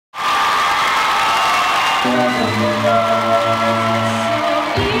Notorious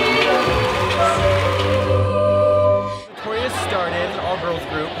started an all-girls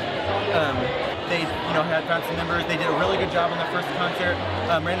group. They, had found some members. They did a really good job on the first concert.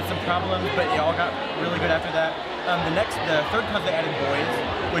 Ran into some problems, but they all got really good after that. The third concert they added boys,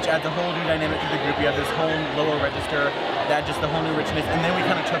 which adds a whole new dynamic to the group. You have this whole lower register that just the whole new richness, and then we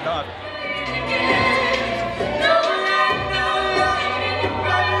kind of took off.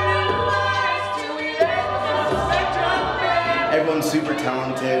 Everyone's super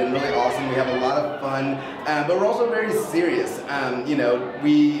talented and really awesome. We have a lot of fun, but we're also very serious.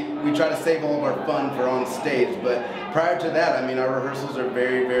 We try to save all of our fun for on stage, but prior to that, our rehearsals are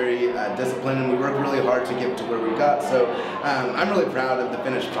very, very disciplined, and we work really hard to get to where we got. So I'm really proud of the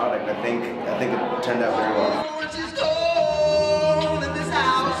finished product. I think it turned out very well.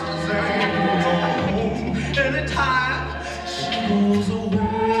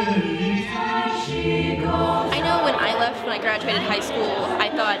 When I graduated high school, I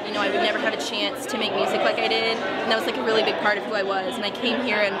thought, I would never have a chance to make music like I did, and that was like a really big part of who I was. And I came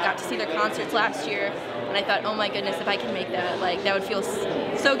here and got to see their concerts last year, and I thought, oh my goodness, if I can make that, that would feel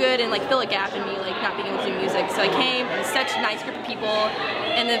so good and fill a gap in me, not being able to do music. So I came, it was such a nice group of people,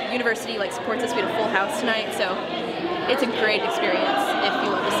 and the university supports us. We had a full house tonight, so it's a great experience if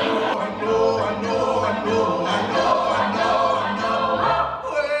you